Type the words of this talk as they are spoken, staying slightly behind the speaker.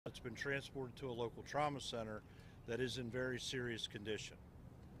that's been transported to a local trauma center that is in very serious condition.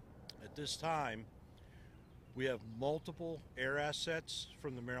 At this time, we have multiple air assets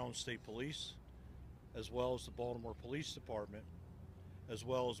from the Maryland State Police, as well as the Baltimore Police Department, as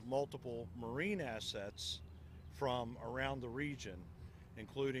well as multiple Marine assets from around the region,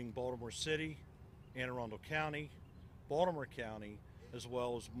 including Baltimore City, Anne Arundel County, Baltimore County, as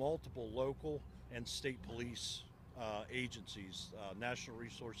well as multiple local and state police agencies, National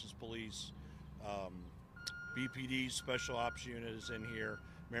Resources Police, BPD Special Ops Unit is in here,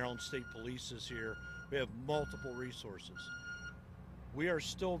 Maryland State Police is here. We have multiple resources. We are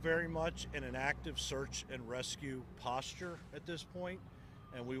still very much in an active search and rescue posture at this point,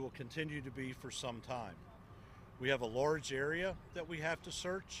 and we will continue to be for some time. We have a large area that we have to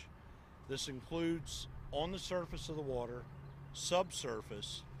search. This includes on the surface of the water,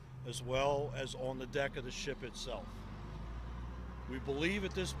 subsurface, as well as on the deck of the ship itself. We believe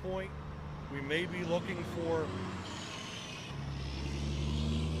at this point we may be looking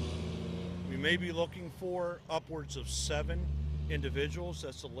for upwards of 7 individuals.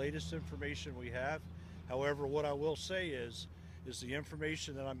 That's the latest information we have. However, what I will say is the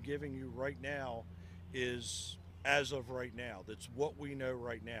information that I'm giving you right now is as of right now. That's what we know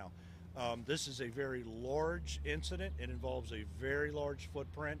right now. This is a very large incident. It involves a very large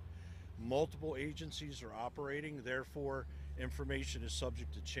footprint. Multiple agencies are operating, therefore information is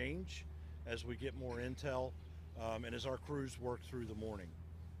subject to change as we get more intel and as our crews work through the morning.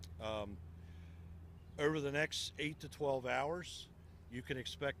 Over the next 8 to 12 hours, you can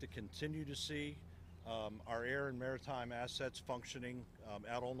expect to continue to see our air and maritime assets functioning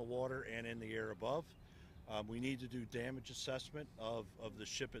out on the water and in the air above. We need to do damage assessment of the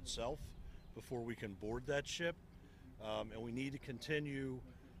ship itself before we can board that ship. And we need to continue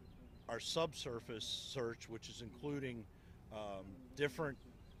our subsurface search, which is including different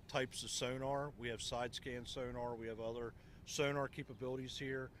types of sonar. We have side scan sonar, we have other sonar capabilities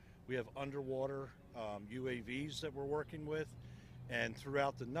here. We have underwater UAVs that we're working with. And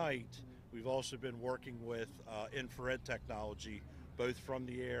throughout the night, we've also been working with infrared technology, both from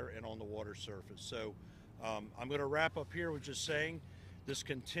the air and on the water surface. So I'm going to wrap up here with just saying this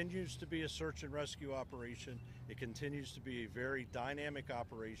continues to be a search and rescue operation. It continues to be a very dynamic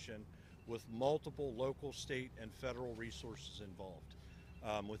operation with multiple local, state, and federal resources involved.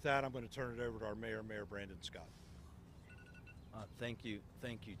 With that, I'm going to turn it over to our Mayor, Mayor Brandon Scott. Thank you,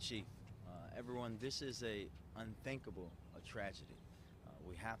 Chief. Everyone, this is a unthinkable tragedy.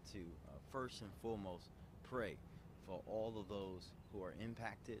 We have to first and foremost pray for all of those who are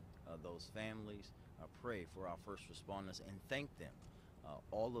impacted, those families. Pray for our first responders and thank them,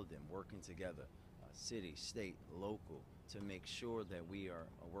 all of them working together, city, state, local, to make sure that we are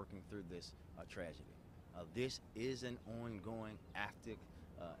working through this tragedy. This is an ongoing active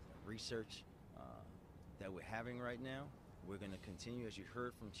research that we're having right now. We're going to continue, as you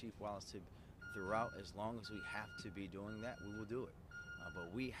heard from Chief Wallace, throughout. As long as we have to be doing that, we will do it.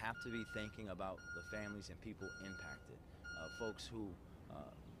 But we have to be thinking about the families and people impacted, folks who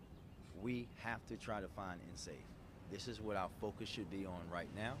we have to try to find and save. This is what our focus should be on right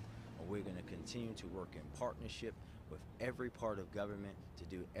now. We're going to continue to work in partnership with every part of government to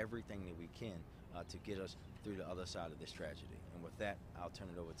do everything that we can to get us through the other side of this tragedy. And with that, I'll turn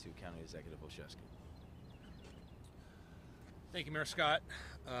it over to County Executive Olszewski. Thank you, Mayor Scott.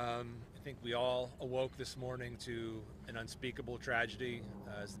 I think we all awoke this morning to an unspeakable tragedy.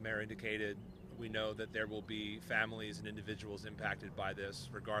 As the mayor indicated, we know that there will be families and individuals impacted by this,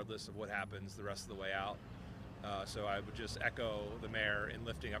 regardless of what happens the rest of the way out. So I would just echo the mayor in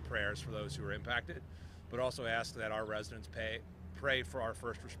lifting up prayers for those who are impacted, but also ask that our residents pray for our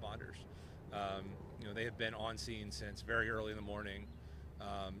first responders. They have been on scene since very early in the morning,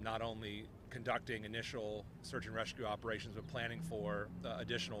 not only conducting initial search and rescue operations, but planning for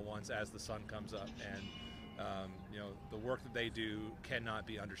additional ones as the sun comes up. And the work that they do cannot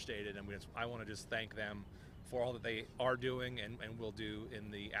be understated. And I want to just thank them for all that they are doing and will do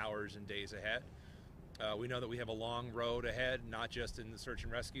in the hours and days ahead. We know that we have a long road ahead, not just in the search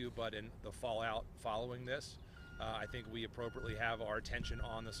and rescue, but in the fallout following this. I think we appropriately have our attention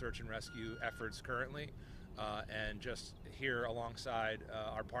on the search and rescue efforts currently, and just here alongside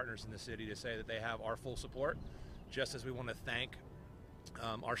our partners in the city to say that they have our full support, just as we want to thank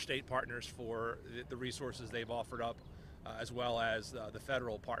our state partners for the resources they've offered up, as well as the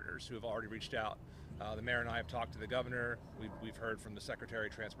federal partners who have already reached out. The mayor and I have talked to the governor. We've heard from the Secretary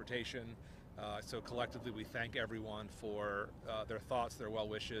of Transportation. So collectively, we thank everyone for their thoughts, their well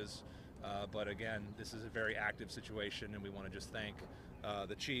wishes. But again, this is a very active situation, and we want to just thank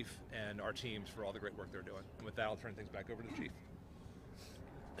the chief and our teams for all the great work they're doing. And with that, I'll turn things back over to the chief.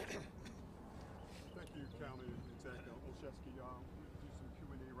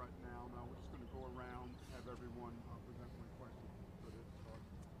 have everyone present my questions for this start.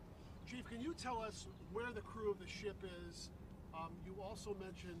 Chief, can you tell us where the crew of the ship is? You also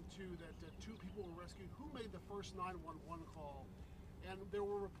mentioned, too, that 2 people were rescued. Who made the first 911 call? And there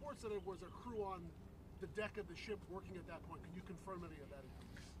were reports that it was a crew on the deck of the ship working at that point. Can you confirm any of that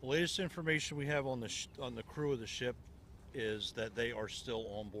information? The latest information we have on the crew of the ship is that they are still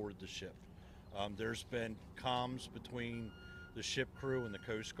on board the ship. There's been comms between the ship crew and the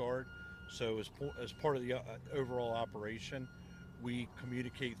Coast Guard. So as part of the overall operation, we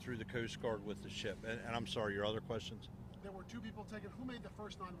communicate through the Coast Guard with the ship. And I'm sorry, your other questions? There were 2 people taken. Who made the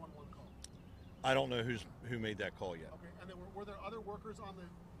first 911 call? I don't know who made that call yet. Okay, and were there other workers on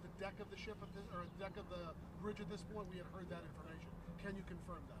the deck of the ship or deck of the bridge at this point? We had heard that information. Can you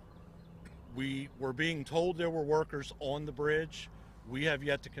confirm that? We were being told there were workers on the bridge. We have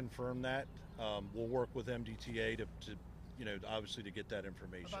yet to confirm that. We'll work with MDTA to obviously to get that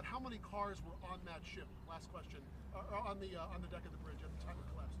information. About how many cars were on that ship? Last question. On the deck of the bridge at the time it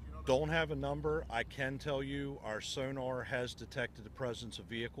collapsed. Do you know that? Don't have a number. I can tell you our sonar has detected the presence of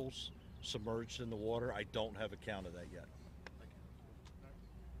vehicles submerged in the water. I don't have a count of that yet.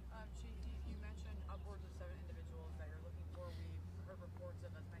 Chief, you mentioned upwards of 7 individuals that you're looking for. We've heard reports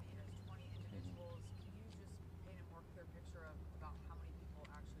of as many as 20 individuals. Can you just paint a more clear picture about how many people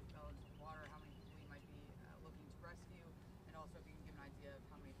actually fell into the water, how many people you might be looking to rescue, and also if you can give an idea of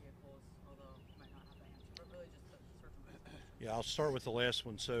how many vehicles, although you might not have the answer, but really just the search and rescue. Yeah, I'll start with the last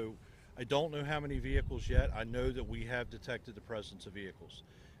one. So I don't know how many vehicles yet. I know that we have detected the presence of vehicles.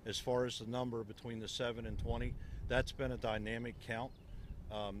 As far as the number between the 7 and 20, that's been a dynamic count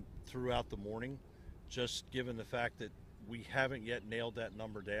throughout the morning, just given the fact that we haven't yet nailed that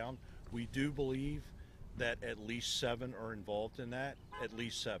number down. We do believe that at least 7 are involved in that, at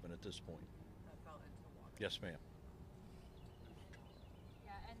least 7 at this point. That fell into the water. Yes, ma'am.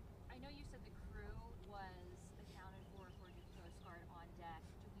 Yeah, and I know you said the crew was accounted for according to the Coast Guard on deck.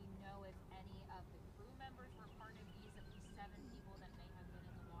 Do we know if any of the crew members were part of these at least 7 people that may have been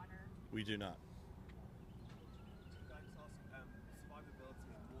in the water? We do not. Can I just ask, survivability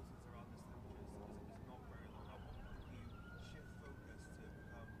in waters around this temperature is not very long. At what point do you shift focus to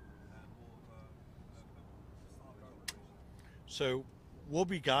become more of a salvage operation? So we'll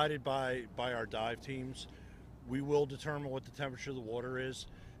be guided by our dive teams. We will determine what the temperature of the water is.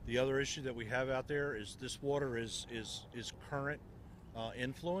 The other issue that we have out there is this water is current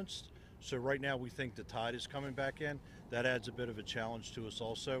influenced. So right now we think the tide is coming back in. That adds a bit of a challenge to us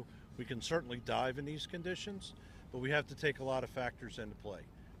also. We can certainly dive in these conditions, but we have to take a lot of factors into play,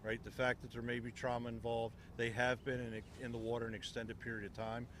 right? The fact that there may be trauma involved, they have been in the water an extended period of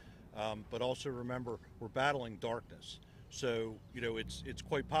time, but also remember we're battling darkness. So, it's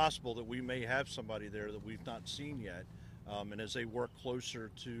quite possible that we may have somebody there that we've not seen yet, and as they work closer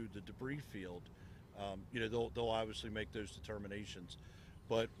to the debris field, they'll obviously make those determinations.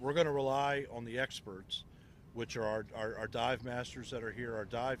 But we're going to rely on the experts, which are our dive masters that are here, our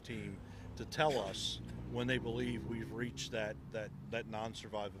dive team, to tell us when they believe we've reached that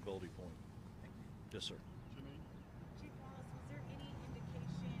non-survivability point. Yes, sir. Chief Wallace, was there any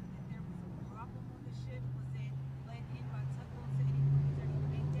indication that there was a problem on the ship? Was it let in by tugboats at any point during the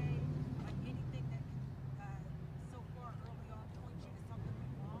midday? Like anything that so far early on point you to something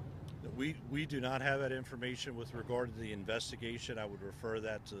went wrong? We do not have that information with regard to the investigation. I would refer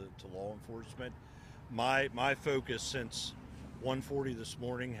that to law enforcement. My focus since 1:40 this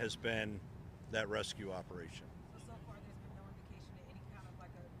morning has been that rescue operation. So far there's been no indication that any kind of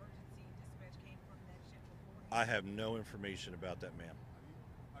like an emergency dispatch came from that ship before? I have no information about that, ma'am.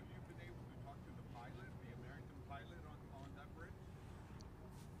 Have you been able to talk to the pilot, the American pilot on that bridge?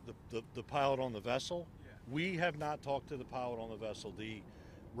 The pilot on the vessel? Yeah. We have not talked to the pilot on the vessel. The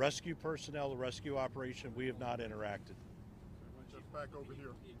rescue personnel, the rescue operation, we have not interacted. Just back over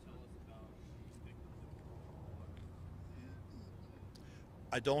here.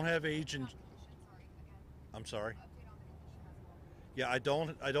 I don't have age and I'm sorry. Yeah, I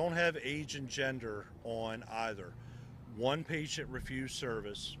don't have age and gender on either. One patient refused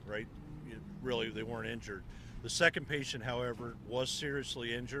service, right? Really, they weren't injured. The second patient, however, was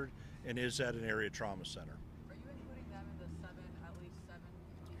seriously injured and is at an area trauma center. Are you including them in the 7, at least 7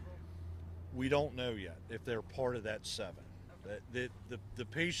 people? We don't know yet if they're part of that 7. Okay. The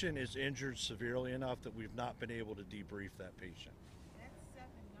patient is injured severely enough that we've not been able to debrief that patient. That 7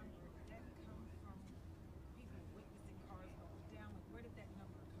 number, did that come from people witnessing cars going down? Like where did that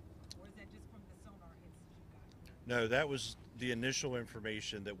number come from? Or is that just from the sonar hits that you got? No, that was the initial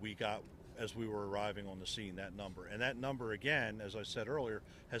information that we got as we were arriving on the scene, that number. And that number, again, as I said earlier,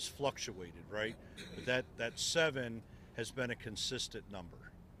 has fluctuated, right? That 7 has been a consistent number.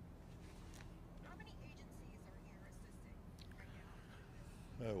 How many agents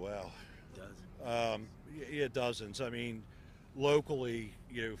Oh, wow. Dozen. Yeah, dozens. I mean, locally,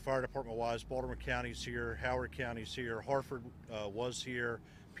 fire department wise, Baltimore County's here, Howard County's here, Hartford was here,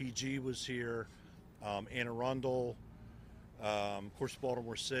 PG was here, Anne Arundel, of course,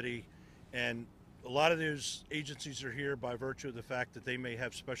 Baltimore City. And a lot of those agencies are here by virtue of the fact that they may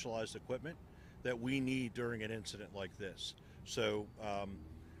have specialized equipment that we need during an incident like this. So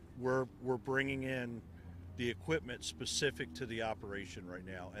we're bringing in the equipment specific to the operation right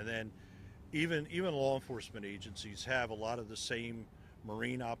now. And then even law enforcement agencies have a lot of the same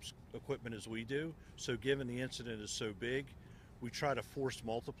marine ops equipment as we do. So given the incident is so big, we try to force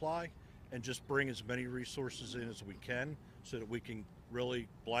multiply and just bring as many resources in as we can so that we can really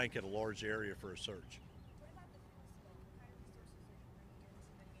blanket a large area for a search.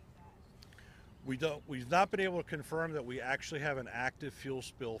 We've not been able to confirm that we actually have an active fuel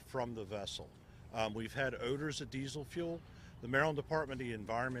spill from the vessel. We've had odors of diesel fuel. The Maryland Department of the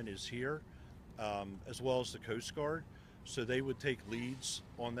Environment is here, as well as the Coast Guard, so they would take leads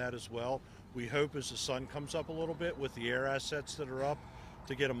on that as well. We hope as the sun comes up a little bit with the air assets that are up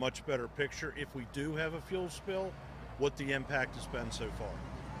to get a much better picture, if we do have a fuel spill, what the impact has been so far.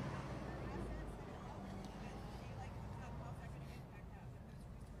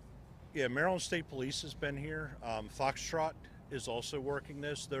 Yeah, Maryland State Police has been here. Foxtrot is also working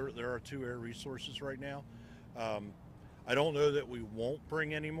this. There are 2 air resources right now. I don't know that we won't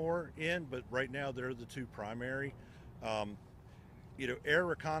bring any more in, but right now they're the 2 primary. Air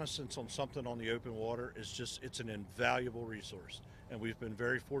reconnaissance on something on the open water it's an invaluable resource. And we've been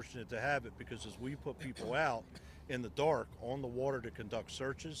very fortunate to have it, because as we put people out in the dark on the water to conduct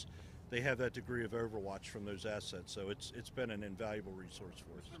searches, they have that degree of overwatch from those assets. So it's been an invaluable resource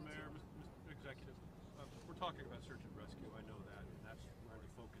for us. Mr. Mayor, Mr. Executive, we're talking about search and rescue. I know that, and that's where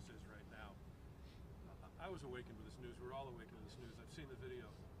the focus is right now. I was awakened with this news. We're all awakened with this news. I've seen the video.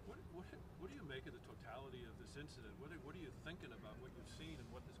 What do you make of the totality of this incident? What are you thinking about what you've seen and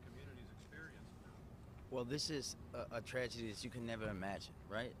what this community's experienced? Well, this is a tragedy that you can never imagine,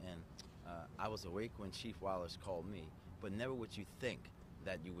 right? And I was awake when Chief Wallace called me, but never would you think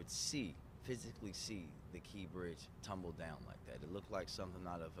that you would physically see the Key Bridge tumble down like that. It looked like something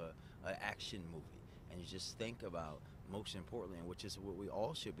out of an action movie. And you just think about, most importantly, and which is what we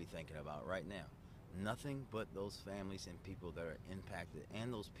all should be thinking about right now, nothing but those families and people that are impacted,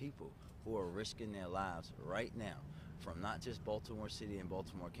 and those people who are risking their lives right now, from not just Baltimore City and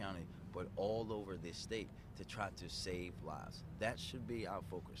Baltimore County, but all over this state, to try to save lives. That should be our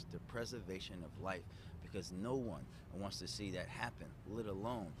focus, the preservation of life, because no one wants to see that happen, let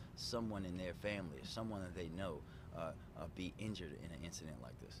alone someone in their family or someone that they know be injured in an incident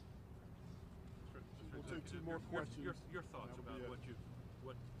like this. We'll take 2 more questions. Your thoughts about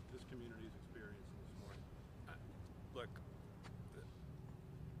what this community is experiencing this morning. Look,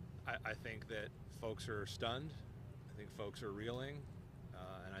 I think that folks are stunned. I think folks are reeling.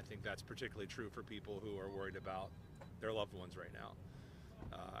 And I think that's particularly true for people who are worried about their loved ones right now.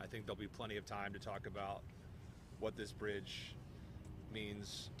 I think there'll be plenty of time to talk about what this bridge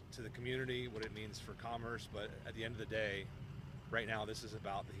means to the community, what it means for commerce, but at the end of the day, right now this is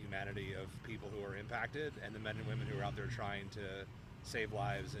about the humanity of people who are impacted and the men and women who are out there trying to save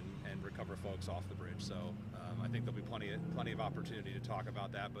lives and recover folks off the bridge. So I think there'll be plenty of opportunity to talk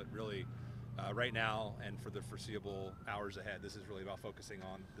about that, but really right now and for the foreseeable hours ahead, this is really about focusing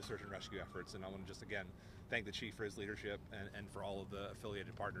on the search and rescue efforts. And I want to just again thank the Chief for his leadership and for all of the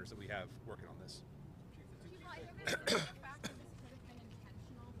affiliated partners that we have working on this. Chief, I know there's the fact that this could have been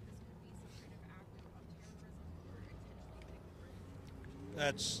intentional, that this could be some sort of act of terrorism or intentionally putting the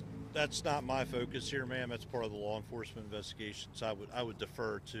bridge. That's not my focus here, ma'am. That's part of the law enforcement investigations. I would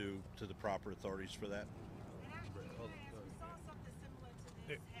defer to the proper authorities for that. And actually, we saw something similar to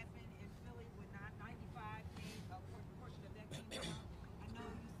this happen in Philly when 95 came, a portion of that came out. I know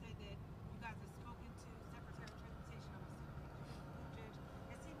you said that you guys have spoken to Secretary of Transportation, Judge.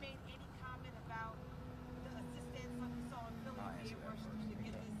 Has he made any comment about the assistance like we saw in Philly being rushed to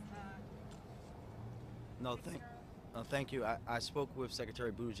get this? No, thank you. I spoke with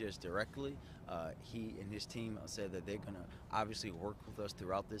Secretary Buttigieg directly. He and his team said that they're going to obviously work with us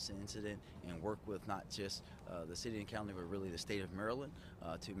throughout this incident and work with not just the city and county, but really the state of Maryland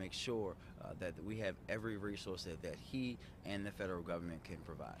to make sure that we have every resource that he and the federal government can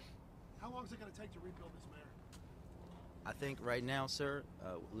provide. How long is it going to take to rebuild this, Mayor? I think right now, sir,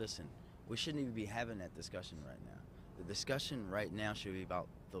 listen, we shouldn't even be having that discussion right now. The discussion right now should be about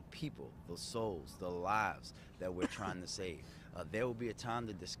the people, the souls, the lives that we're trying to save. There will be a time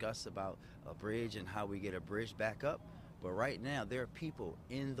to discuss about a bridge and how we get a bridge back up. But right now, there are people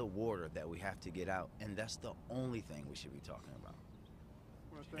in the water that we have to get out, and that's the only thing we should be talking about.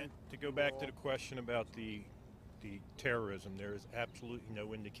 Well, want to thank To go back to the question about the terrorism, there is absolutely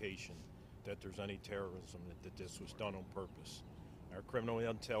no indication that there's any terrorism, that this was done on purpose. Our criminal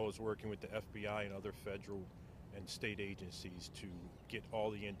intel is working with the FBI and other federal and state agencies to get all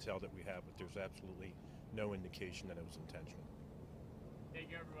the intel that we have, but there's absolutely no indication that it was intentional.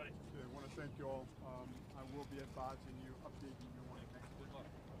 Thank you, everybody. I want to thank you all. I will be advising you, updating you on the next. Good luck.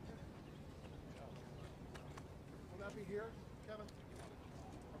 Will that be here, Kevin?